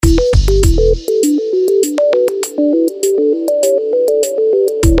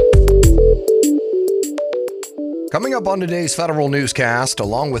Coming up on today's Federal Newscast,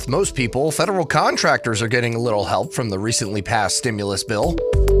 along with most people, federal contractors are getting a little help from the recently passed stimulus bill.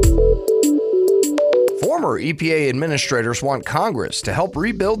 Former EPA administrators want Congress to help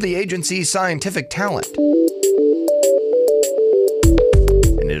rebuild the agency's scientific talent.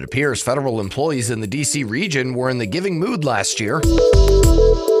 And it appears federal employees in the D.C. region were in the giving mood last year.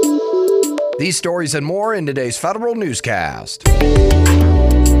 These stories and more in today's Federal Newscast.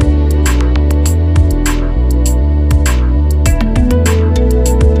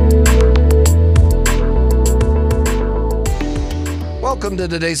 Welcome to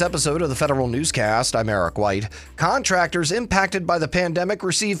today's episode of the Federal Newscast. I'm Eric White. Contractors impacted by the pandemic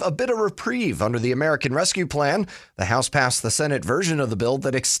receive a bit of reprieve under the American Rescue Plan. The House passed the Senate version of the bill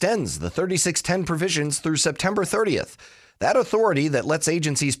that extends the 3610 provisions through September 30th. That authority that lets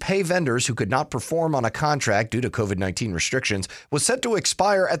agencies pay vendors who could not perform on a contract due to COVID-19 restrictions was set to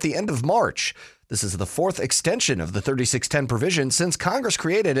expire at the end of March. This is the fourth extension of the 3610 provision since Congress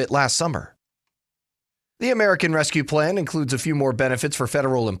created it last summer. The American Rescue Plan includes a few more benefits for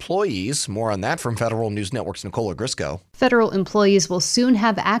federal employees. More on that from Federal News Network's Nicole Ogrysko. Federal employees will soon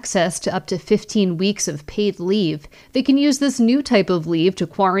have access to up to 15 weeks of paid leave. They can use this new type of leave to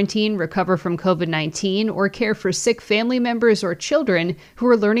quarantine, recover from COVID-19, or care for sick family members or children who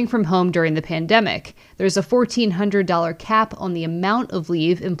are learning from home during the pandemic. There's a $1,400 cap on the amount of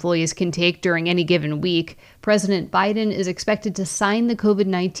leave employees can take during any given week. President Biden is expected to sign the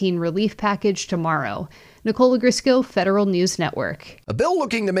COVID-19 relief package tomorrow. Nicole Ogrysko, Federal News Network. A bill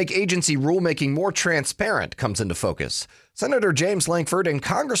looking to make agency rulemaking more transparent comes into focus. Senator James Lankford and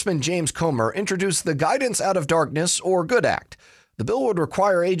Congressman James Comer introduced the Guidance Out of Darkness, or GOOD Act. The bill would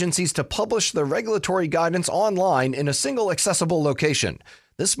require agencies to publish the regulatory guidance online in a single accessible location.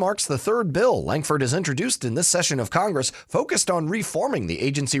 This marks the third bill Lankford has introduced in this session of Congress focused on reforming the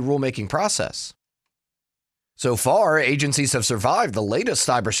agency rulemaking process. So far, agencies have survived the latest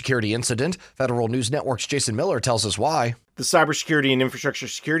cybersecurity incident. Federal News Network's Jason Miller tells us why. The Cybersecurity and Infrastructure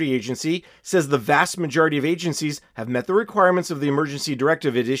Security Agency says the vast majority of agencies have met the requirements of the emergency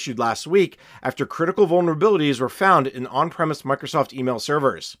directive it issued last week after critical vulnerabilities were found in on-premise Microsoft email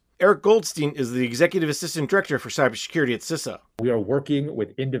servers. Eric Goldstein is the Executive Assistant Director for Cybersecurity at CISA. We are working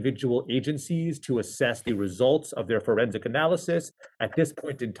with individual agencies to assess the results of their forensic analysis. At this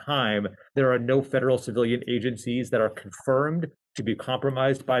point in time, there are no federal civilian agencies that are confirmed to be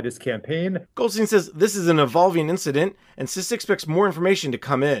compromised by this campaign. Goldstein says this is an evolving incident, and CISA expects more information to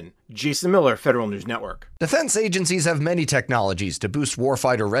come in. Jason Miller, Federal News Network. Defense agencies have many technologies to boost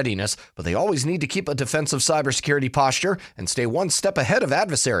warfighter readiness, but they always need to keep a defensive cybersecurity posture and stay one step ahead of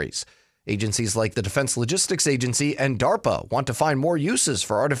adversaries. Agencies like the Defense Logistics Agency and DARPA want to find more uses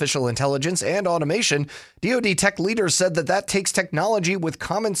for artificial intelligence and automation. DoD tech leaders said that takes technology with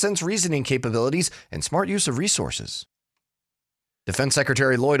common sense reasoning capabilities and smart use of resources. Defense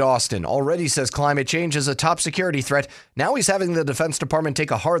Secretary Lloyd Austin already says climate change is a top security threat. Now he's having the Defense Department take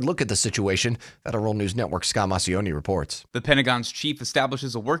a hard look at the situation. Federal News Network's Scott Maucione reports. The Pentagon's chief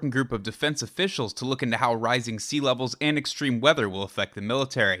establishes a working group of defense officials to look into how rising sea levels and extreme weather will affect the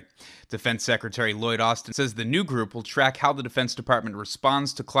military. Defense Secretary Lloyd Austin says the new group will track how the Defense Department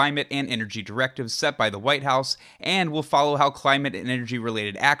responds to climate and energy directives set by the White House and will follow how climate and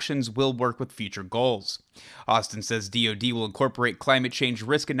energy-related actions will work with future goals. Austin says DoD will incorporate climate change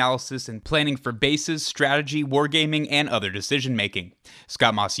risk analysis and planning for bases, strategy, wargaming, and other decision-making.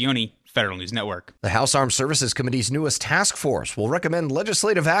 Scott Maucione, Federal News Network. The House Armed Services Committee's newest task force will recommend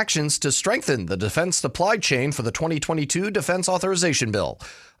legislative actions to strengthen the defense supply chain for the 2022 Defense Authorization Bill.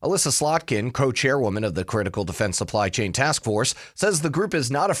 Alyssa Slotkin, co-chairwoman of the Critical Defense Supply Chain Task Force, says the group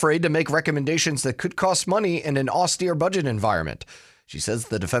is not afraid to make recommendations that could cost money in an austere budget environment. She says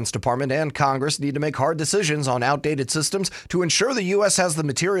the Defense Department and Congress need to make hard decisions on outdated systems to ensure the U.S. has the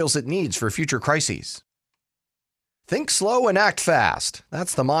materials it needs for future crises. Think slow and act fast.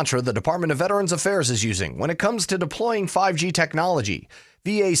 That's the mantra the Department of Veterans Affairs is using when it comes to deploying 5G technology.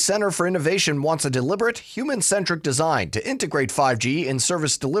 VA Center for Innovation wants a deliberate, human-centric design to integrate 5G in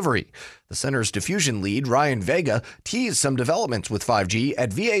service delivery. The center's diffusion lead, Ryan Vega, teased some developments with 5G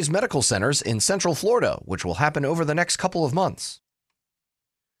at VA's medical centers in Central Florida, which will happen over the next couple of months.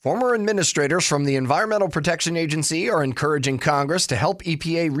 Former administrators from the Environmental Protection Agency are encouraging Congress to help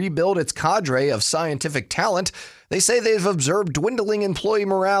EPA rebuild its cadre of scientific talent. They say they've observed dwindling employee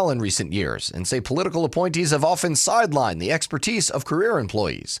morale in recent years and say political appointees have often sidelined the expertise of career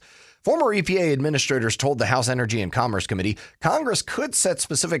employees. Former EPA administrators told the House Energy and Commerce Committee Congress could set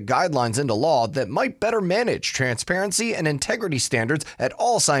specific guidelines into law that might better manage transparency and integrity standards at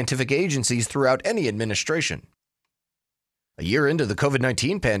all scientific agencies throughout any administration. A year into the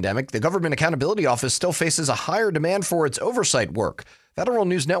COVID-19 pandemic, the Government Accountability Office still faces a higher demand for its oversight work. Federal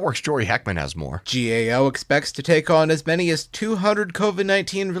News Network's Jory Heckman has more. GAO expects to take on as many as 200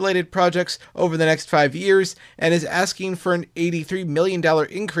 COVID-19 related projects over the next 5 years and is asking for an $83 million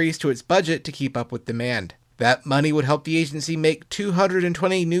increase to its budget to keep up with demand. That money would help the agency make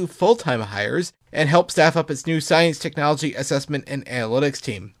 220 new full-time hires and help staff up its new science, technology, assessment, and analytics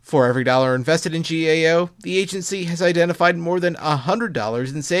team. For every dollar invested in GAO, the agency has identified more than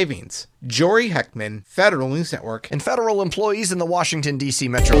 $100 in savings. Jory Heckman, Federal News Network. And federal employees in the Washington, D.C.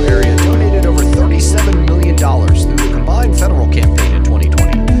 metro area donated over $37 million through the combined federal campaign in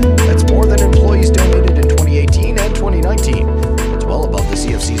 2020. That's more than employees donated in 2018 and 2019. It's well above the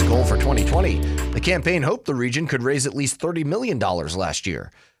CFC's goal for 2020. The campaign hoped the region could raise at least $30 million last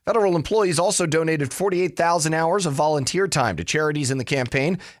year. Federal employees also donated 48,000 hours of volunteer time to charities in the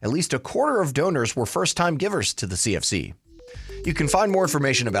campaign. At least a quarter of donors were first-time givers to the CFC. You can find more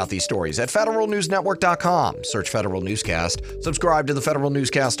information about these stories at federalnewsnetwork.com. Search Federal Newscast, subscribe to the Federal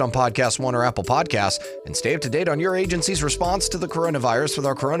Newscast on Podcast One or Apple Podcasts, and stay up to date on your agency's response to the coronavirus with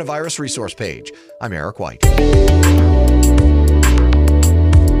our coronavirus resource page. I'm Eric White.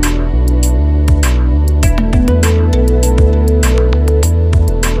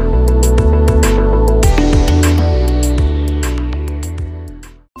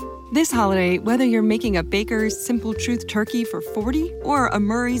 This holiday, whether you're making a Baker's Simple Truth turkey for 40 or a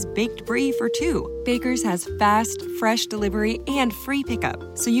Murray's Baked Brie for 2, Baker's has fast, fresh delivery and free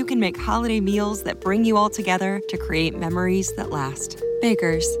pickup, so you can make holiday meals that bring you all together to create memories that last.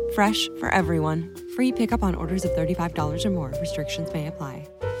 Baker's, fresh for everyone. Free pickup on orders of $35 or more. Restrictions may apply.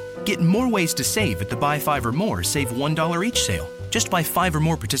 Get more ways to save at the Buy 5 or More Save $1 each sale. Just buy 5 or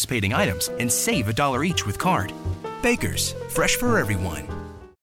more participating items and save $1 each with card. Baker's, fresh for everyone.